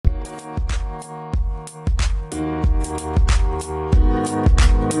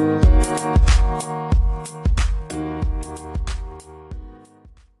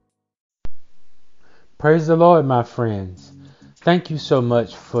Praise the Lord, my friends. Thank you so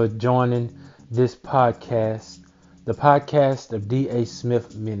much for joining this podcast, the podcast of D.A.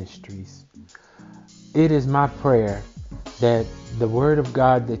 Smith Ministries. It is my prayer that the word of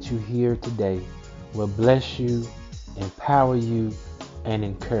God that you hear today will bless you, empower you, and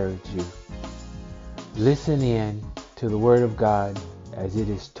encourage you. Listen in to the word of God as it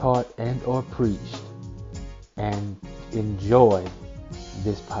is taught and or preached, and enjoy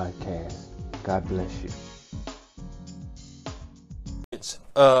this podcast. God bless you.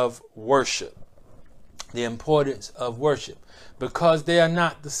 Of worship, the importance of worship, because they are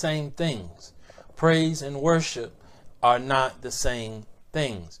not the same things. Praise and worship are not the same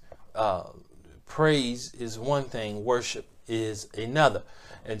things. Praise is one thing, worship is another.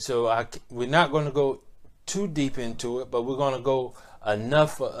 And so we're not going to go too deep into it, but we're going to go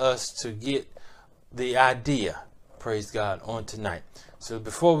enough for us to get the idea, praise God, on tonight. So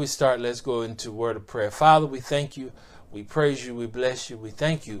before we start, let's go into a word of prayer. Father, we thank you. We praise you. We bless you. We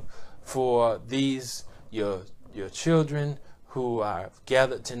thank you for these, your children who are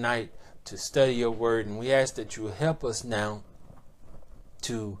gathered tonight to study your word. And we ask that you help us now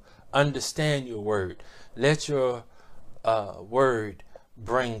to understand your word. Let your word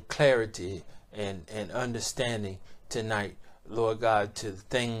bring clarity and understanding tonight, Lord God, to the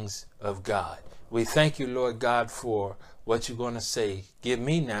things of God. We thank you, Lord God, for what you're going to say. Give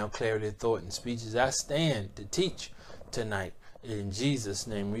me now clarity of thought and speech as I stand to teach tonight. In Jesus'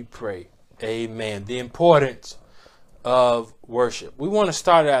 name we pray. Amen. The importance of worship. We want to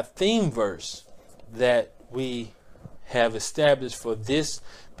start our theme verse that we have established for this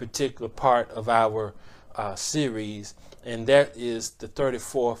particular part of our series, and that is the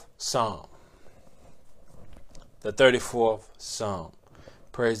 34th Psalm. The 34th Psalm.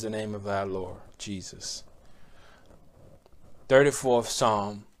 Praise the name of our Lord Jesus. 34th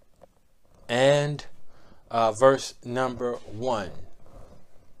Psalm and verse number 1.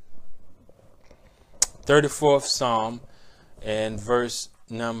 34th Psalm and verse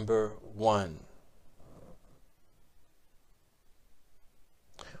number 1.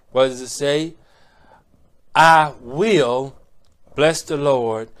 What does it say? I will bless the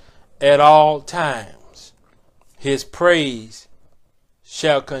Lord at all times. His praise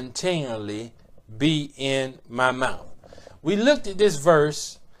shall continually be in my mouth. We looked at this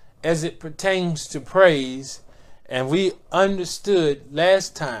verse as it pertains to praise, and we understood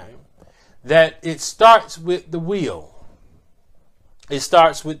last time that it starts with the will. It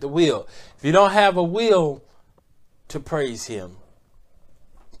starts with the will. If you don't have a will to praise him,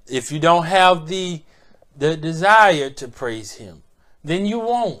 if you don't have the desire to praise him, then you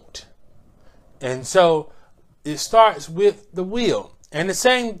won't. And so it starts with the will. And the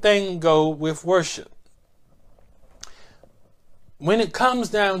same thing goes with worship. When it comes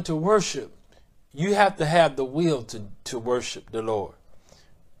down to worship, you have to have the will to worship the Lord.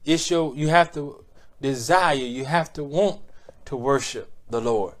 You have to desire, you have to want to worship the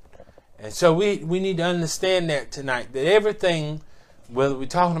Lord. And so we need to understand that tonight, that everything, whether we're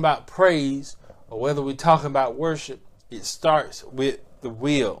talking about praise or whether we're talking about worship, it starts with the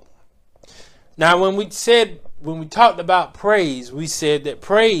will. Now, when we talked about praise, we said that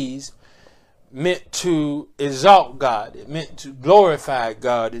praise meant to exalt God. It meant to glorify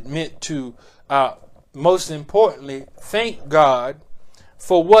God. It meant to, most importantly, thank God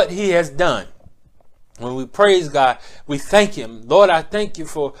for what he has done. When we praise God, we thank him. Lord, I thank you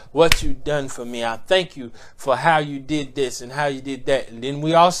for what you've done for me. I thank you for how you did this and how you did that. And then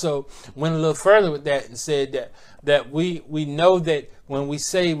we also went a little further with that and said that we know that when we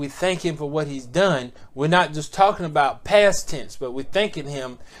say we thank him for what he's done, we're not just talking about past tense, but we're thanking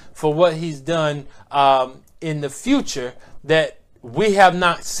him for what he's done in the future that we have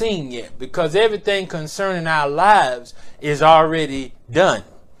not seen yet, because everything concerning our lives is already done.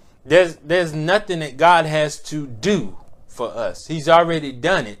 There's nothing that God has to do for us. He's already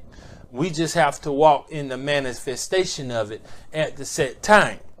done it. We just have to walk in the manifestation of it at the set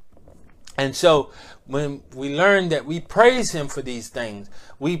time. And so when we learn that we praise him for these things,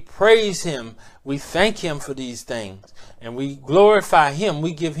 we praise him, we thank him for these things, and we glorify him.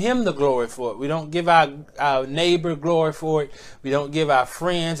 We give him the glory for it. We don't give our neighbor glory for it. We don't give our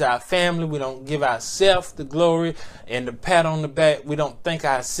friends, our family. We don't give ourselves the glory and the pat on the back. We don't thank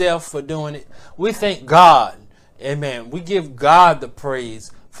ourselves for doing it. We thank God. Amen. We give God the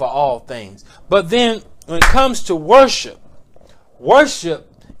praise for all things. But then when it comes to worship, worship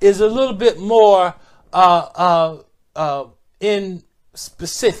is a little bit more in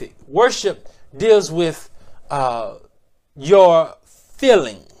specific. Worship deals with your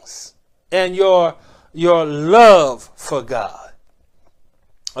feelings and your love for God.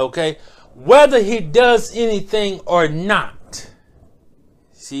 Okay? whether he does anything or not.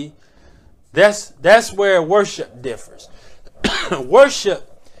 See, that's where worship differs. Worship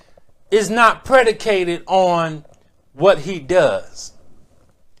is not predicated on what he does.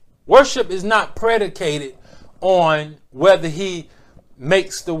 Worship is not predicated on whether he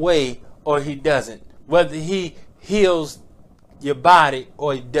makes the way or he doesn't, whether he heals your body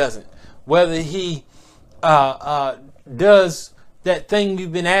or he doesn't, whether he does that thing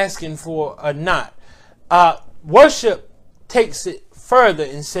you've been asking for or not. Worship takes it further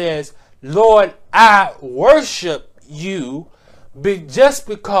and says, Lord, I worship you just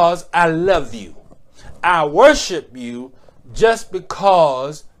because I love you. I worship you just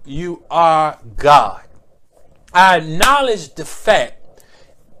because you are God. I acknowledge the fact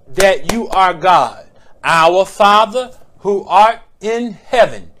that you are God. Our Father who art in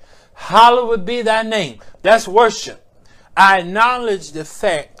heaven, hallowed be thy name. That's worship. I acknowledge the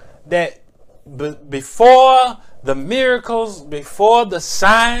fact that before the miracles, before the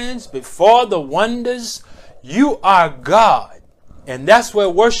signs, before the wonders, you are God. And that's where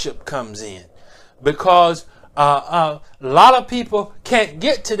worship comes in. Because a lot of people can't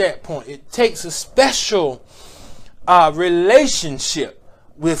get to that point. It takes a special relationship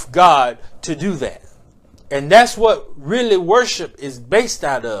with God to do that. And that's what really worship is based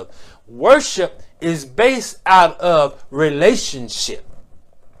out of. Worship is based out of relationship.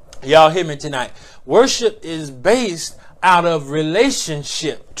 Y'all hear me tonight? Worship is based out of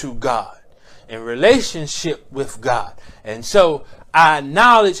relationship to God and relationship with God. And so I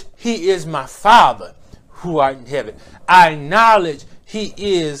acknowledge he is my Father who art in heaven. I acknowledge he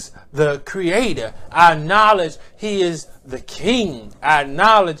is the creator. I acknowledge he is the king. I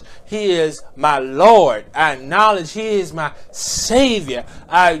acknowledge he is my Lord. I acknowledge he is my Savior.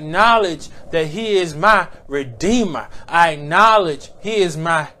 I acknowledge that he is my Redeemer. I acknowledge he is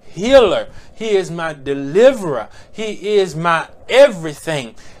my healer. He is my deliverer. He is my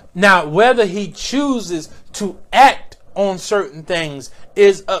everything. Now, whether he chooses to act on certain things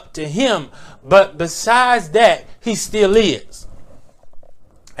is up to him. But besides that, he still is.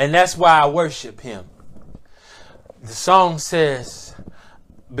 And that's why I worship him. The song says,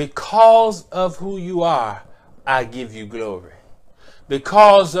 because of who you are, I give you glory.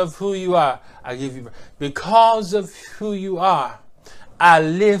 Because of who you are, I give you. Because of who you are, I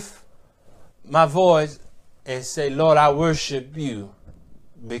lift my voice and say, Lord, I worship you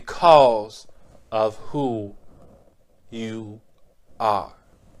because of who you are.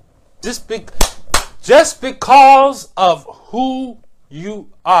 Just because of who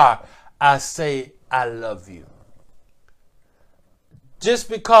you are, I say, I love you. Just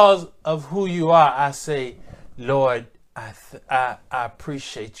because of who you are, I say, Lord, I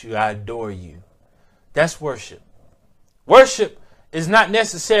appreciate you. I adore you. That's worship. Worship is not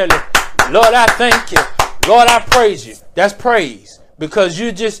necessarily, Lord, I thank you. Lord, I praise you. That's praise. Because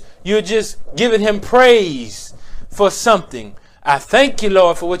you're just giving him praise for something. I thank you,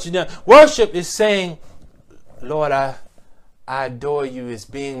 Lord, for what you've done. Worship is saying, Lord, I adore you as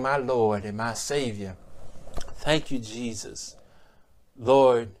being my Lord and my Savior. Thank you, Jesus.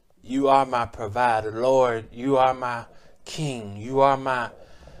 Lord, you are my provider. Lord, you are my King. You are my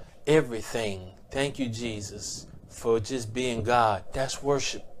everything. Thank you, Jesus, for just being God. That's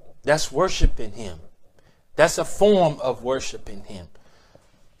worship. That's worshiping him. That's a form of worshiping him.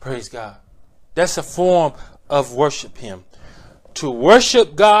 Praise God. That's a form of worship him. To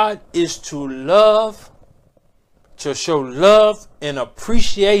worship God is to love, to show love and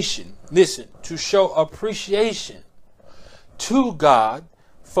appreciation. Listen, to show appreciation to God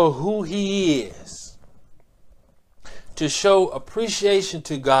for who he is. To show appreciation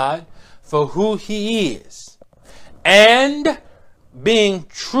to God for who he is. And being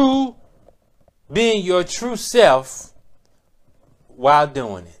your true self while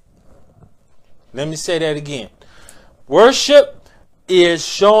doing it. Let me say that again. Worship is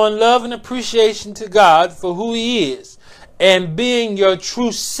showing love and appreciation to God for who he is and being your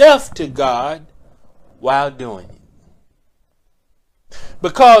true self to God while doing it.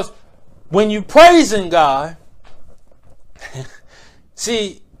 Because when you're praising God,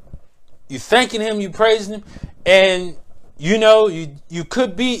 see, you're thanking him, you're praising him, and you know, you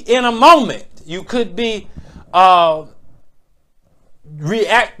could be in a moment. You could be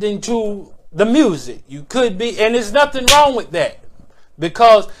reacting to the music. You could be, and there's nothing wrong with that.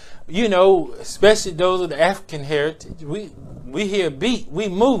 Because, you know, especially those of the African heritage, we hear beat, we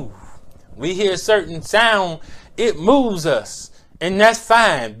move. We hear a certain sound, it moves us. And that's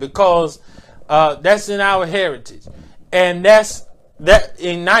fine, because that's in our heritage. And that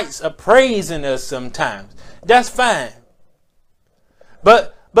ignites a praise in us sometimes. That's fine.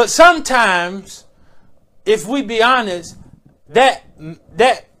 But But sometimes, if we be honest, that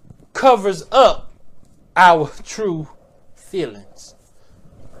covers up our true feelings.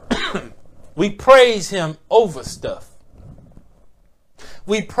 We praise him over stuff.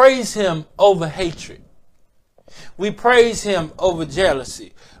 We praise him over hatred. We praise him over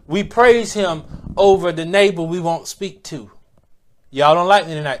jealousy. We praise him over the neighbor we won't speak to. Y'all don't like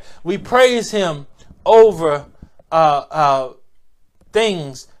me tonight. We praise him over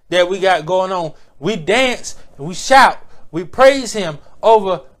things that we got going on. We dance and we shout. We praise him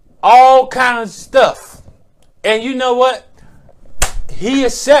over all kinds of stuff. And you know what? He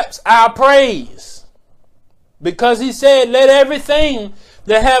accepts our praise. Because he said, let everything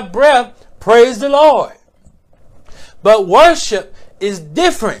that have breath praise the Lord. But worship is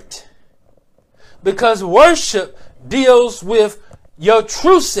different. Because worship deals with your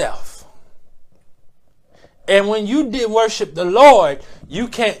true self. And when you did worship the Lord, you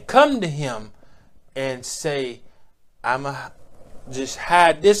can't come to him and say, I'm going to just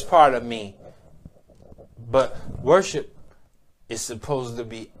hide this part of me. But worship is supposed to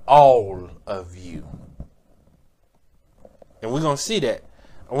be all of you. And we're going to see that.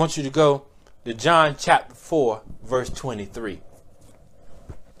 I want you to go to John chapter 4, verse 23.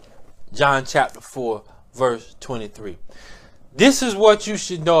 John chapter 4, verse 23. This is what you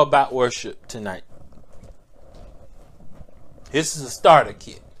should know about worship tonight. This is a starter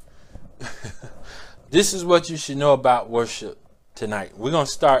kit. This is what you should know about worship tonight. We're going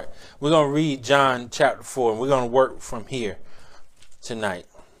to read John chapter 4, and we're going to work from here tonight.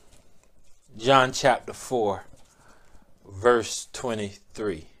 John chapter 4, verse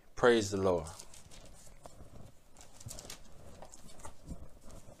 23. Praise the Lord.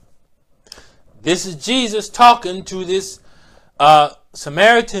 This is Jesus talking to this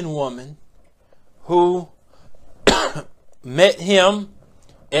Samaritan woman who met him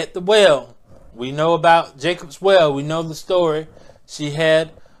at the well. We know about Jacob's well. We know the story. She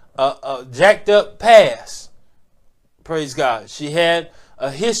had a jacked up past. Praise God. She had a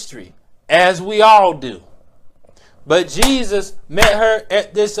history, as we all do. But Jesus met her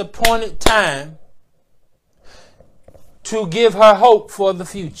at this appointed time to give her hope for the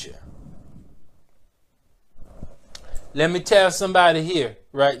future. Let me tell somebody here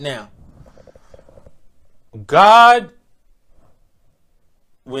right now. God,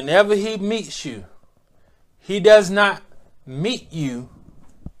 whenever he meets you, he does not meet you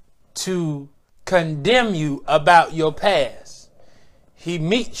to condemn you about your past. He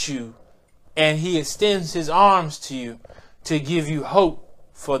meets you and he extends his arms to you to give you hope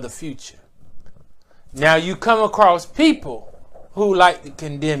for the future. Now you come across people who like to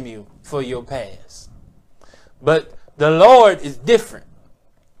condemn you for your past. But the Lord is different.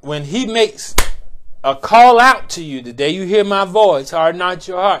 When he makes a call out to you the day you hear my voice, harden not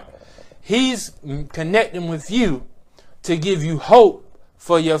your heart. He's connecting with you to give you hope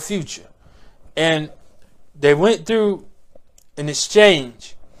for your future. And they went through an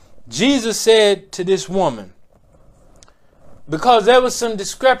exchange. Jesus said to this woman, because there was some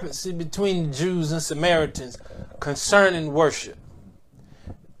discrepancy between the Jews and Samaritans concerning worship.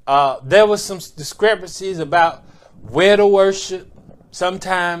 There was some discrepancies about where to worship,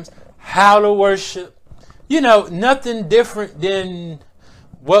 sometimes how to worship. You know, nothing different than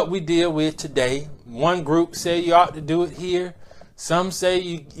what we deal with today. One group say you ought to do it here. Some say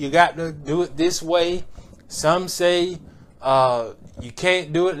you got to do it this way. Some say you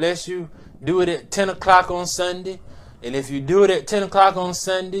can't do it unless you do it at 10 o'clock on Sunday. And if you do it at 10 o'clock on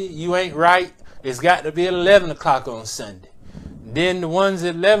Sunday, you ain't right. It's got to be at 11 o'clock on Sunday. Then the ones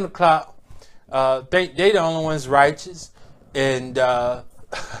at 11 o'clock think they the only ones righteous. And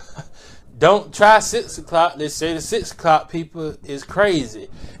don't try 6 o'clock. They say the 6 o'clock people is crazy.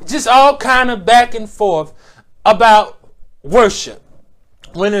 Just all kind of back and forth about worship.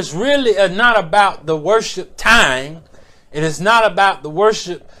 When it's really not about the worship time. It is not about the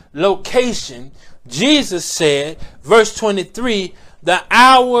worship location. Jesus said, verse 23, the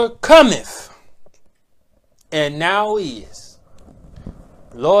hour cometh, and now is.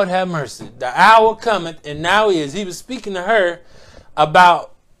 Lord have mercy. The hour cometh, and now is. He was speaking to her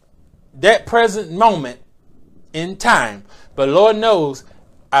about that present moment in time. But Lord knows,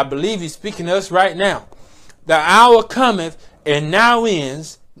 I believe he's speaking to us right now. The hour cometh, and now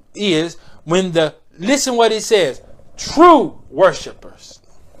is when listen what he says, true worshipers.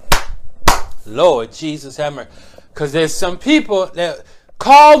 Lord Jesus have mercy. Because there's some people that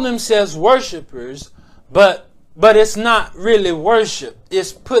call themselves worshipers, but it's not really worship.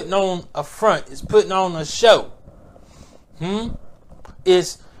 It's putting on a front. It's putting on a show.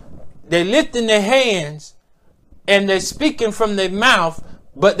 It's they lifting their hands and they're speaking from their mouth,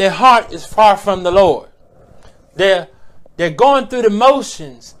 but their heart is far from the Lord. They're going through the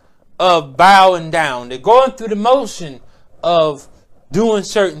motions of bowing down. They're going through the motion of doing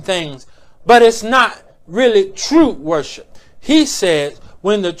certain things, but it's not really true worship. He says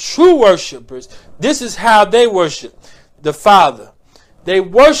when the true worshipers, this is how they worship the Father. They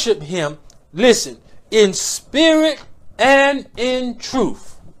worship him, listen, in spirit and in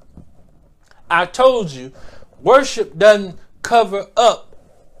truth. I told you, worship doesn't cover up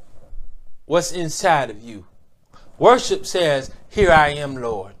what's inside of you. Worship says, here I am,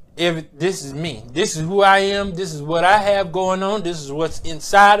 Lord. This is me. This is who I am. This is what I have going on. This is what's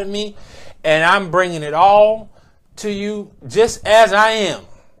inside of me. And I'm bringing it all to you just as I am.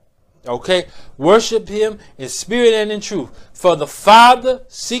 Okay? Worship him in spirit and in truth. For the Father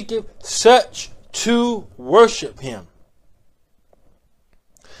seeketh such to worship him.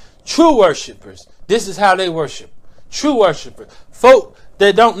 True worshipers. This is how they worship. True worshipers. Folk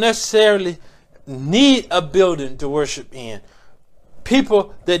that don't necessarily need a building to worship in.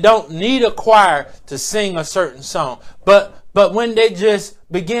 People that don't need a choir to sing a certain song. But when they just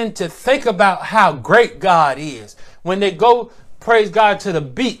begin to think about how great God is, when they go, praise God, to the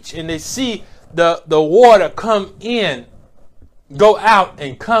beach and they see the water come in, go out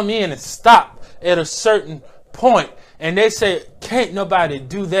and come in and stop at a certain point, and they say, can't nobody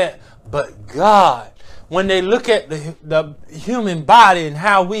do that but God. When they look at the human body and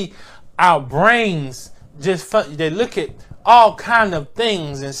how our brains they look at all kind of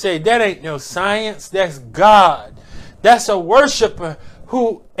things and say, that ain't no science, that's God. That's a worshiper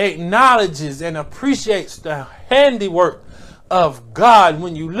who acknowledges and appreciates the handiwork of God.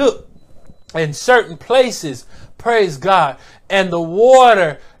 When you look in certain places, praise God, and the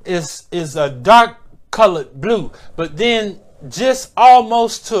water is a dark colored blue, but then just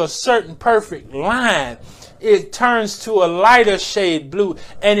almost to a certain perfect line, it turns to a lighter shade blue,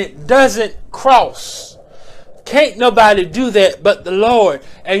 and it doesn't cross. Can't nobody do that but the Lord.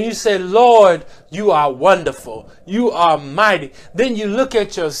 And you say, Lord, you are wonderful. You are mighty. Then you look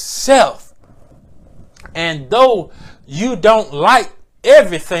at yourself, and though you don't like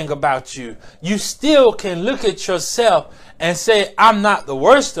everything about you, you still can look at yourself and say, I'm not the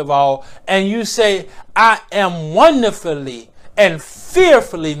worst of all. And you say, I am wonderfully and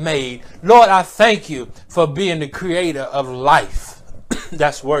fearfully made. Lord, I thank you for being the creator of life.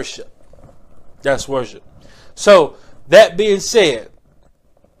 That's worship. That's worship. So, that being said,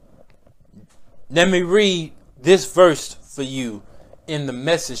 let me read this verse for you in the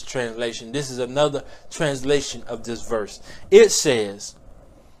Message translation. This is another translation of this verse. It says,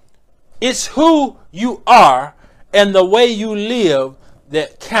 it's who you are and the way you live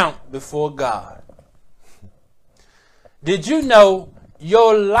that count before God. Did you know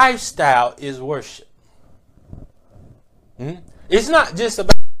your lifestyle is worship? It's not just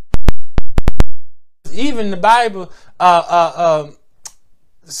about, even the Bible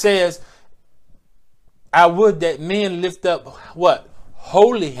says, I would that men lift up what?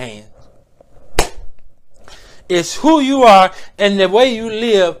 Holy hands. It's who you are and the way you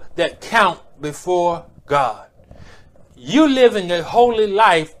live that count before God. You living a holy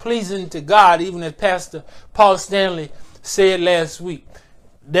life pleasing to God, even as Pastor Paul Stanley said last week.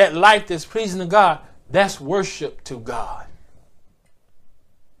 That life that's pleasing to God, that's worship to God.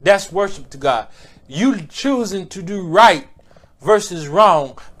 That's worship to God. You choosing to do right versus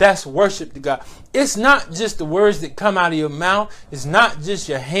wrong, that's worship to God. It's not just the words that come out of your mouth. It's not just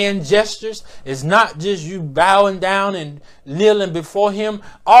your hand gestures. It's not just you bowing down and kneeling before him.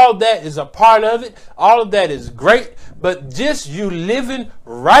 All that is a part of it. All of that is great. But just you living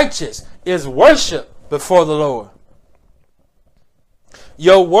righteous is worship before the Lord.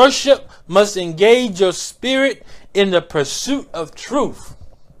 Your worship must engage your spirit in the pursuit of truth.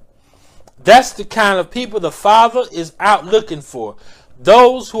 That's the kind of people the Father is out looking for.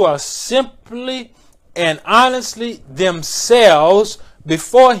 Those who are simply and honestly themselves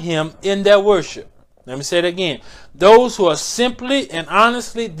before him in their worship. Let me say it again. Those who are simply and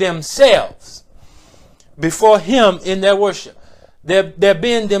honestly themselves before him in their worship. They're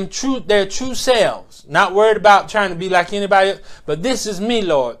being their true selves. Not worried about trying to be like anybody else. But this is me,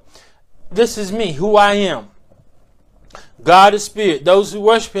 Lord. This is me, who I am. God is spirit. Those who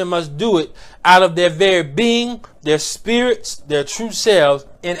worship him must do it out of their very being, their spirits, their true selves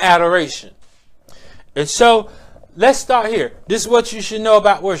in adoration. And so, let's start here. This is what you should know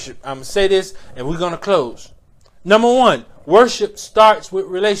about worship. I'm going to say this and we're going to close. Number one, worship starts with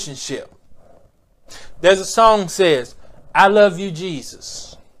relationship. There's a song that says, I love you,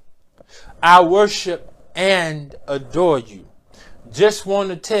 Jesus. I worship and adore you. Just want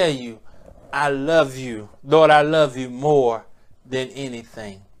to tell you, I love you. Lord, I love you more than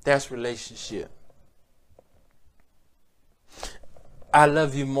anything. That's relationship. I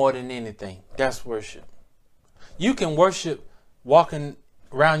love you more than anything. That's worship. You can worship walking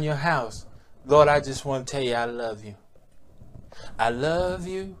around your house. Lord, I just want to tell you I love you. I love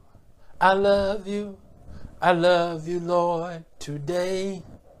you. I love you. I love you, Lord, today.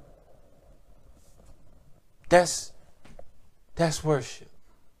 That's worship.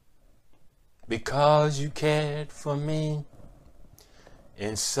 Because you cared for me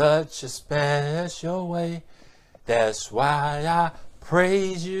in such a special way. That's why I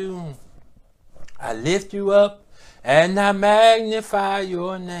praise you. I lift you up and I magnify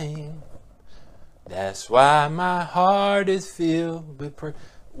your name. That's why my heart is filled with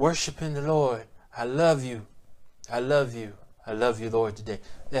worshiping the Lord. I love you. I love you. I love you, Lord, today.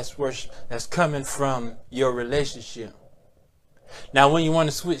 That's worship. That's coming from your relationship. Now, when you want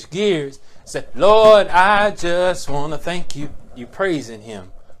to switch gears, say, Lord, I just want to thank you. You praising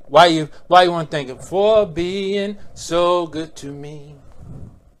him. Why you want to thank him? For being so good to me.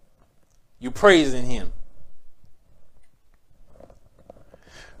 You praising him.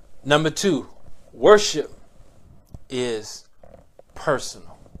 Number 2, worship is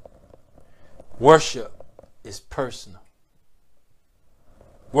personal. Worship is personal.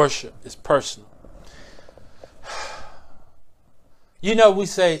 Worship is personal. You know, we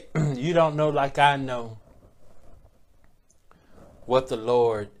say, you don't know like I know what the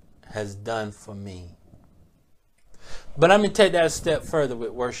Lord has done for me. But let me take that a step further with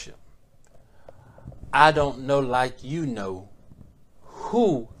worship. I don't know like you know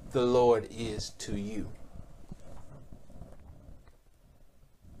who the Lord is to you.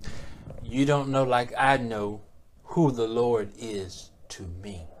 You don't know like I know who the Lord is to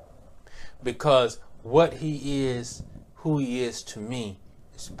me. Because what he is, who he is to me,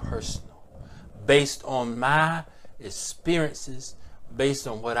 is personal. Based on my experiences, based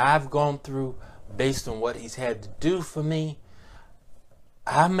on what I've gone through, based on what he's had to do for me.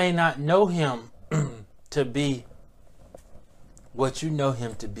 I may not know him to be what you know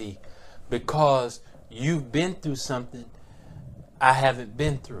him to be, because you've been through something I haven't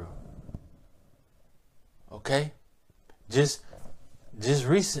been through. Okay? Just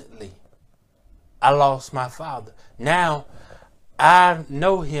recently, I lost my father. Now, I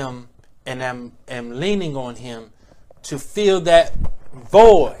know him and am leaning on him to fill that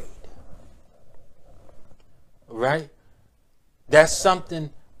void. Right? That's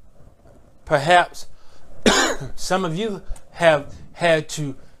something perhaps some of you have had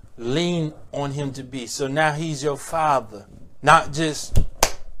to lean on him to be. So now he's your father. Not just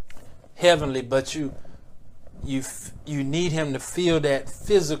heavenly, but you need him to feel that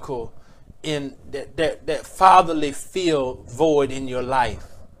physical, in that fatherly feel void in your life.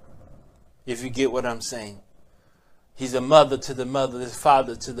 If you get what I'm saying. He's a mother to the motherless,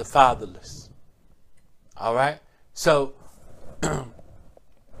 father to the fatherless. All right? So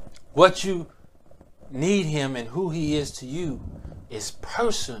what you need him and who he is to you is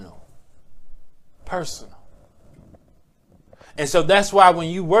personal. Personal. And so that's why when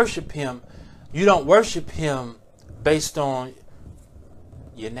you worship him, you don't worship him based on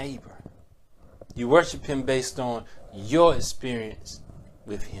your neighbor. You worship him based on your experience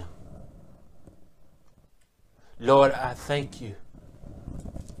with him. Lord, I thank you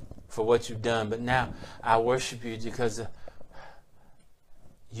for what you've done, but now I worship you because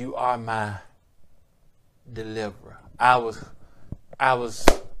you are my deliverer. I was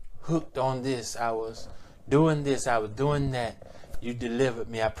hooked on this. I was doing this. I was doing that. You delivered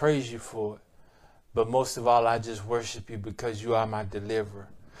me. I praise you for it. But most of all, I just worship you because you are my deliverer.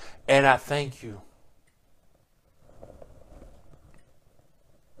 And I thank you.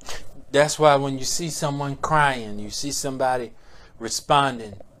 That's why when you see someone crying, you see somebody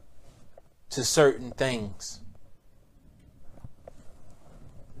responding to certain things,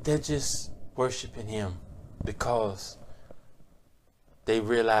 they're just worshiping him because they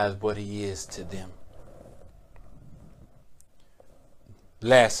realize what he is to them.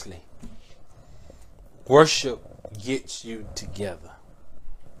 Lastly, worship gets you together.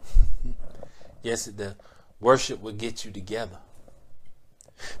 Yes, it does. Worship will get you together.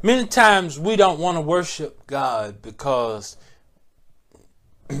 Many times we don't want to worship God because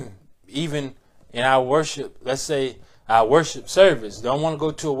even in our worship, let's say our worship service, don't want to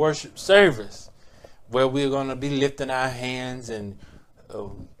go to a worship service where we're going to be lifting our hands and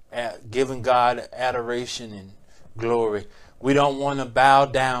giving God adoration and glory. We don't want to bow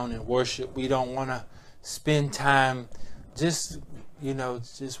down and worship. We don't want to spend time just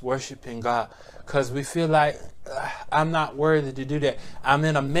worshiping God because we feel like I'm not worthy to do that. I'm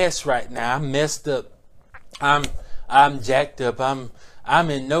in a mess right now. I'm messed up. I'm I'm jacked up. I'm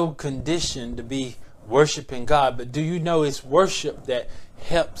in no condition to be worshiping God. But do you know it's worship that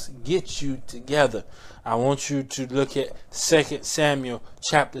helps get you together? I want you to look at 2 Samuel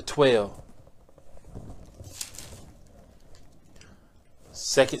chapter 12.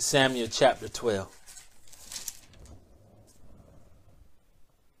 2 Samuel chapter 12.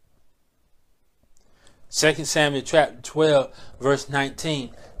 Second Samuel chapter 12, verse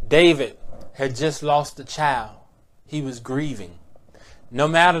 19. David had just lost a child. He was grieving. No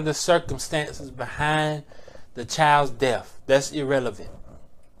matter the circumstances behind the child's death, that's irrelevant.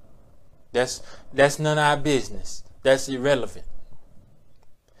 That's none of our business. That's irrelevant.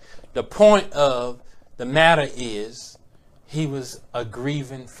 The point of the matter is he was a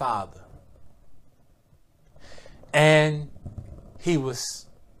grieving father. And he was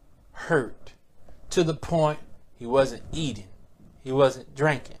hurt to the point he wasn't eating. He wasn't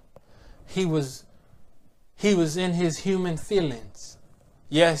drinking. He was in his human feelings.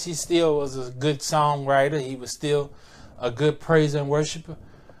 Yes, he still was a good songwriter. He was still a good praiser and worshiper.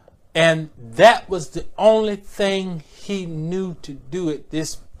 And that was the only thing he knew to do at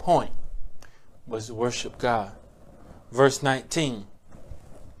this point, was to worship God. Verse 19.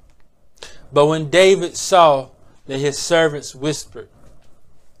 But when David saw that his servants whispered,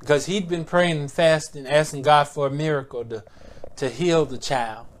 because he'd been praying and fasting, asking God for a miracle to heal the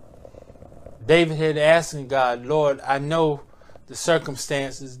child. David had asked God, Lord, I know the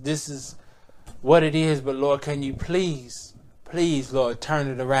circumstances. This is what it is. But Lord, can you please, Lord, turn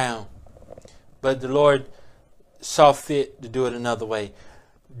it around? But the Lord saw fit to do it another way.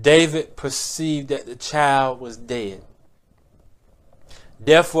 David perceived that the child was dead.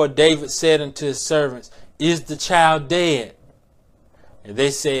 Therefore David said unto his servants, is the child dead? And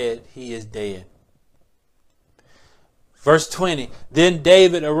they said, he is dead. Verse 20. Then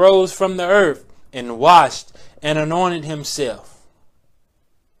David arose from the earth and washed and anointed himself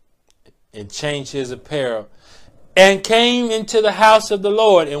and changed his apparel and came into the house of the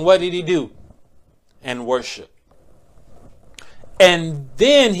Lord. And what did he do? And worship. And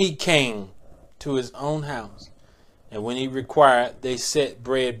then he came to his own house. And when he required, they set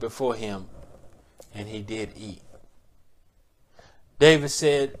bread before him, and he did eat. David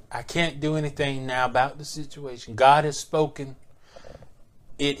said, I can't do anything now about the situation. God has spoken.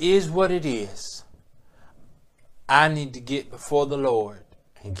 It is what it is. I need to get before the Lord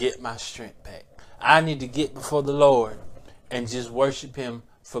and get my strength back. I need to get before the Lord and just worship him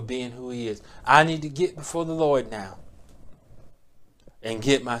for being who he is. I need to get before the Lord now and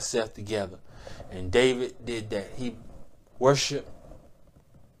get myself together. And David did that. He worshiped.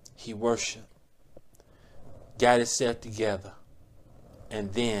 Got himself together.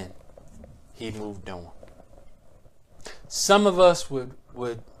 And then he moved on. Some of us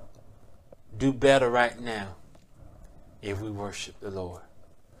would do better right now if we worship the Lord.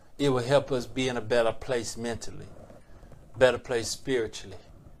 It will help us be in a better place mentally, better place spiritually,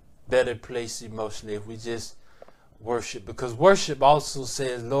 better place emotionally if we just worship. Because worship also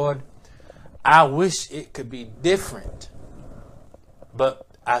says, Lord, I wish it could be different, but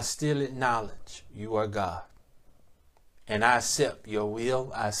I still acknowledge you are God. And I accept your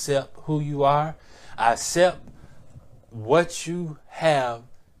will. I accept who you are. I accept what you have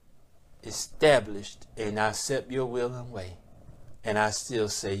established. And I accept your will and way. And I still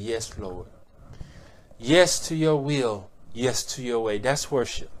say, yes, Lord. Yes to your will. Yes to your way. That's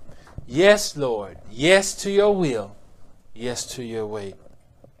worship. Yes, Lord. Yes to your will. Yes to your way.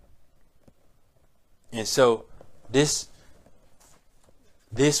 And so this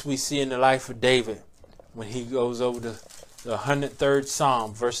we see in the life of David when he goes over the 103rd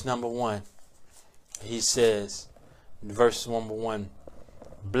Psalm, verse number 1. He says, in verse number 1,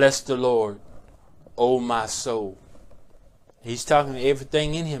 bless the Lord, O my soul. He's talking to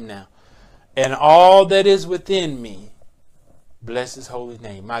everything in him now. And all that is within me, bless his holy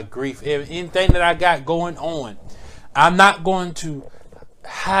name. My grief, anything that I got going on, I'm not going to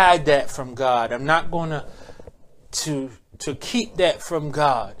hide that from God. I'm not going to keep that from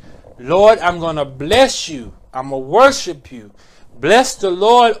God. Lord, I'm going to bless you. I'm going to worship you. Bless the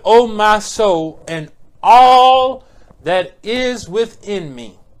Lord, O my soul, and all that is within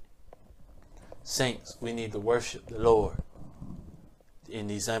me. Saints, we need to worship the Lord in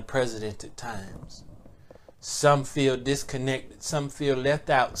these unprecedented times. Some feel disconnected. Some feel left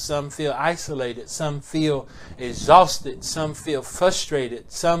out. Some feel isolated. Some feel exhausted. Some feel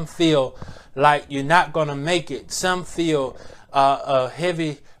frustrated. Some feel like you're not going to make it. Some feel a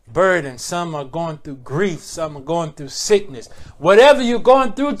heavy burden. Some are going through grief. Some are going through sickness. Whatever you're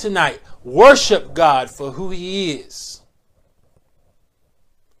going through tonight, worship God for who he is.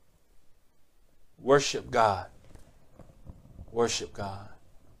 Worship God Worship God.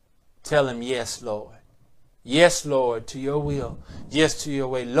 Tell him, yes, Lord. Yes, Lord, to your will. Yes, to your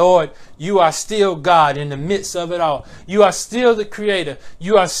way. Lord, you are still God in the midst of it all. You are still the creator.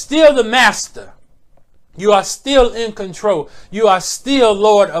 You are still the master. You are still in control. You are still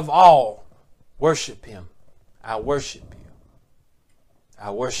Lord of all. Worship him. I worship you.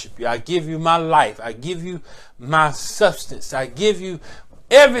 I worship you. I give you my life. I give you my substance. I give you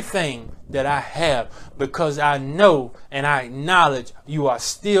everything that I have, because I know and I acknowledge you are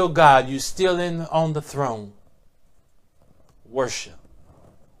still God. You're still on the throne. Worship.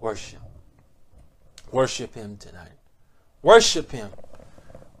 Worship. Worship him tonight. Worship him.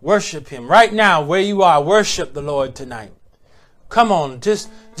 Worship him. Right now, where you are, worship the Lord tonight. Come on, just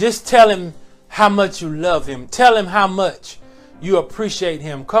tell him how much you love him. Tell him how much you appreciate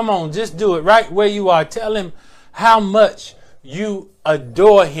him. Come on, just do it right where you are. Tell him how much you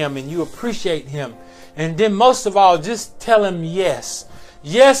adore him and you appreciate him. And then most of all, just tell him yes.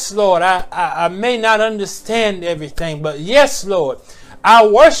 Yes, Lord, I may not understand everything, but yes, Lord, I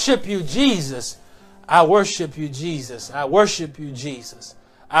worship you, Jesus. I worship you, Jesus. I worship you, Jesus.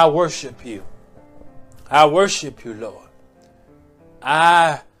 I worship you. I worship you, Lord.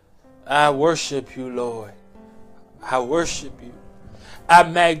 I worship you, Lord. I worship you. I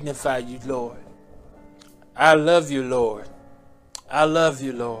magnify you, Lord. I love you, Lord. I love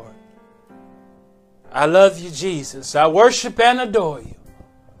you, Lord. I love you, Jesus. I worship and adore you.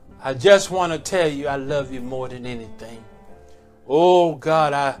 I just want to tell you I love you more than anything. Oh,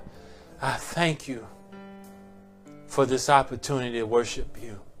 God, I thank you for this opportunity to worship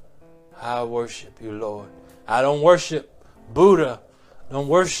you. I worship you, Lord. I don't worship Buddha. I don't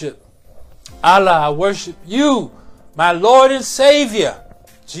worship Allah. I worship you, my Lord and Savior,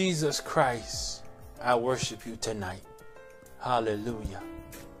 Jesus Christ. I worship you tonight. Hallelujah.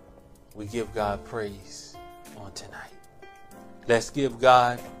 We give God praise on tonight. Let's give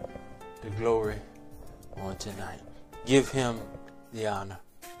God the glory on tonight. Give him the honor.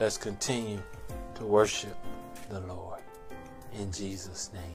 Let's continue to worship the Lord in Jesus' name.